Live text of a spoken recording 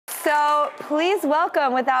So please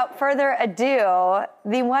welcome, without further ado,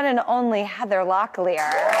 the one and only Heather Locklear.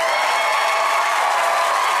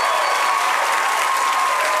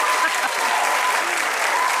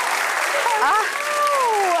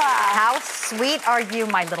 How sweet are you,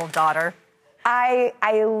 my little daughter? I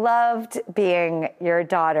loved being your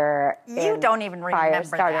daughter. You don't even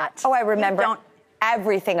remember that. Oh, I remember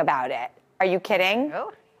everything about it. Are you kidding?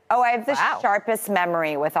 Oh, I have the sharpest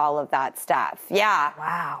memory with all of that stuff. Yeah.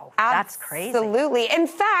 Wow. That's crazy. Absolutely. In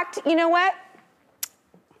fact, you know what?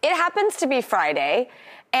 It happens to be Friday,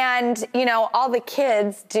 and, you know, all the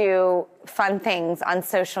kids do fun things on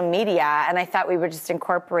social media, and I thought we would just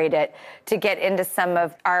incorporate it to get into some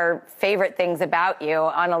of our favorite things about you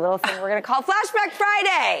on a little thing we're going to call Flashback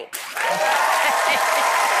Friday.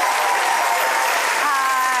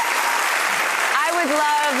 I would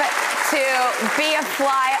love to be a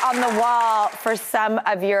fly on the wall for some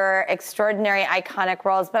of your extraordinary, iconic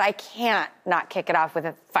roles, but I can't not kick it off with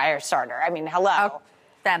a Firestarter. I mean, hello. Oh,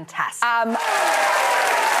 fantastic.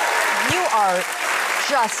 You are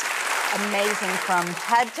just amazing from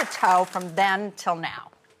head to toe, from then till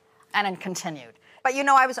now, and it continued. But you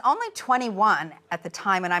know, I was only 21 at the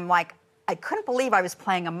time, and I'm like, I couldn't believe I was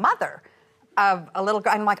playing a mother of a little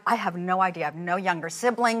girl. I'm like, I have no idea. I have no younger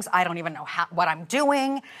siblings. I don't even know what I'm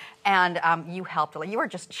doing. And you helped. You were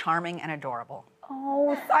just charming and adorable.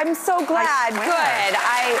 Oh, I'm so glad. Good.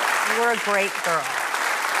 You were a great girl.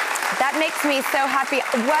 That makes me so happy.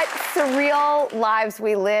 What surreal lives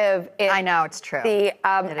we live in. I know, it's true. The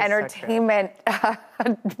entertainment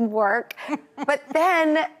work. But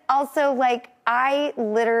then also, like, I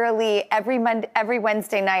literally every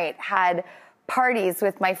Wednesday night had parties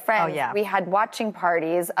with my friends. Oh, yeah. We had watching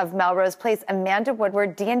parties of Melrose Place. Amanda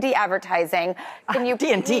Woodward, D&D Advertising. Can you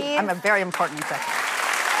D&D, I'm a very important executive.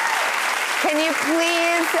 Can you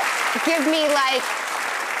please give me, like,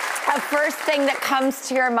 a first thing that comes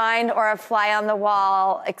to your mind or a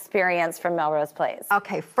fly-on-the-wall experience from Melrose Place?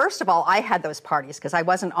 Okay, first of all, I had those parties because I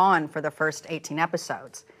wasn't on for the first 18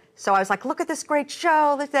 episodes. So I was like, look at this great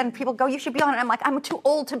show. Then people go, you should be on it. I'm like, I'm too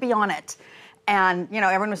old to be on it. And, you know,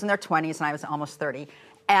 everyone was in their 20s, and I was almost 30.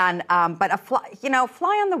 And, but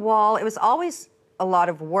fly on the wall, it was always a lot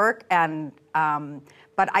of work. And,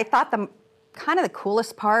 but I thought the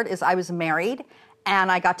coolest part is I was married,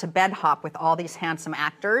 and I got to bed hop with all these handsome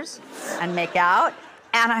actors and make out.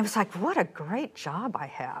 And I was like, what a great job I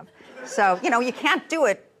have. So, you know, you can't do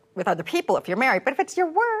it with other people if you're married, but if it's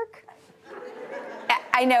your work.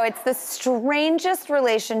 I know, it's the strangest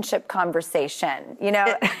relationship conversation. You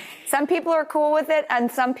know, some people are cool with it,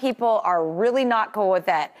 and some people are really not cool with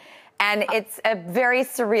it. And it's a very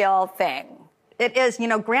surreal thing. It is. You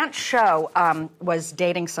know, Grant Show was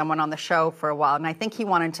dating someone on the show for a while, and I think he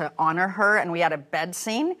wanted to honor her, and we had a bed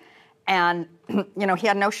scene. And, you know, he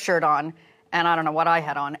had no shirt on, and I don't know what I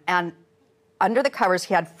had on. And under the covers,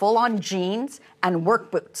 he had full-on jeans and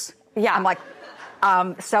work boots. Yeah. I'm like...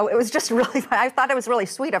 so it was just really, I thought it was really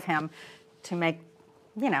sweet of him to make,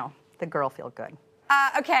 you know, the girl feel good.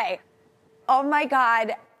 Okay. Oh my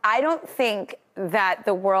God. I don't think that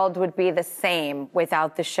the world would be the same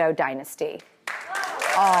without the show Dynasty.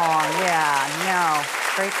 Oh, yeah, no.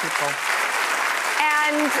 Great people.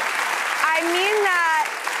 And I mean that,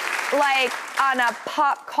 like, on a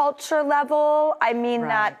pop culture level. I mean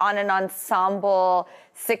that on an ensemble,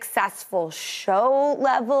 successful show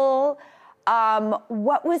level.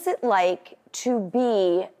 What was it like to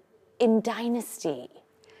be in Dynasty?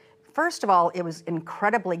 First of all, it was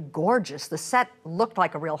incredibly gorgeous. The set looked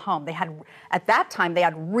like a real home. They had, at that time, they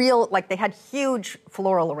had huge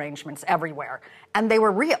floral arrangements everywhere, and they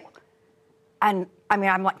were real. And I mean,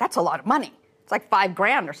 I'm like, that's a lot of money. It's like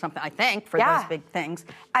 $5,000 or something, I think, for those big things.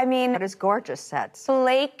 I mean, it is gorgeous sets.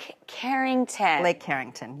 Blake Carrington. Blake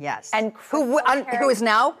Carrington, yes. And who is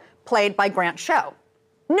now played by Grant Show.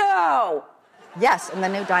 No! Yes, in the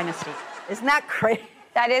new Dynasty. Isn't that crazy?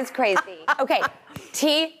 That is crazy. Okay,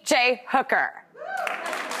 T.J. Hooker.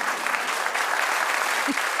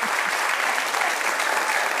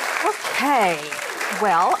 Okay,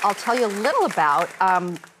 well, I'll tell you a little about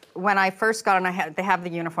when I first got on. They have the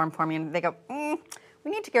uniform for me, and they go, we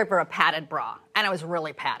need to give her a padded bra. And it was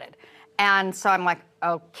really padded. And so I'm like,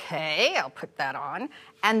 okay, I'll put that on.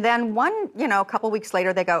 And then a couple weeks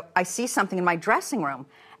later, they go, I see something in my dressing room,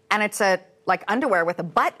 and it's like underwear with a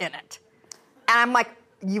butt in it. And I'm like,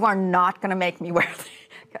 you are not going to make me wear this.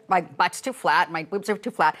 My butt's too flat, my boobs are too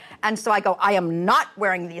flat. And so I go, I am not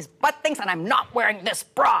wearing these butt things, and I'm not wearing this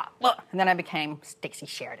bra. Look. And then I became Stacey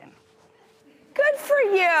Sheridan. Good for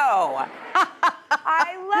you.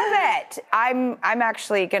 I love it. I'm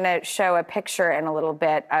actually going to show a picture in a little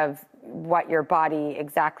bit of what your body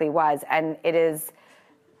exactly was. And it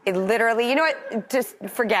literally, you know what, just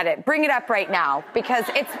forget it. Bring it up right now, because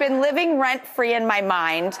it's been living rent-free in my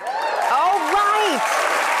mind. Oh, right.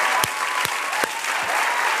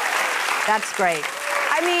 That's great.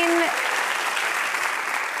 I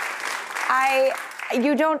mean,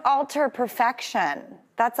 you don't alter perfection.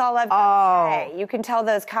 That's all I've got to say. You can tell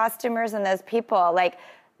those costumers and those people, like,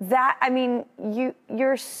 that, I mean,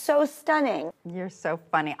 you're so stunning. You're so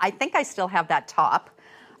funny. I think I still have that top.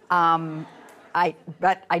 But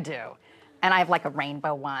I do. And I have like a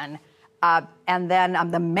rainbow one. And then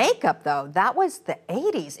the makeup, though, that was the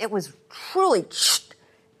 80s. It was truly,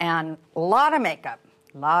 and a lot of makeup.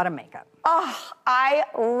 Oh, I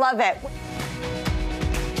love it.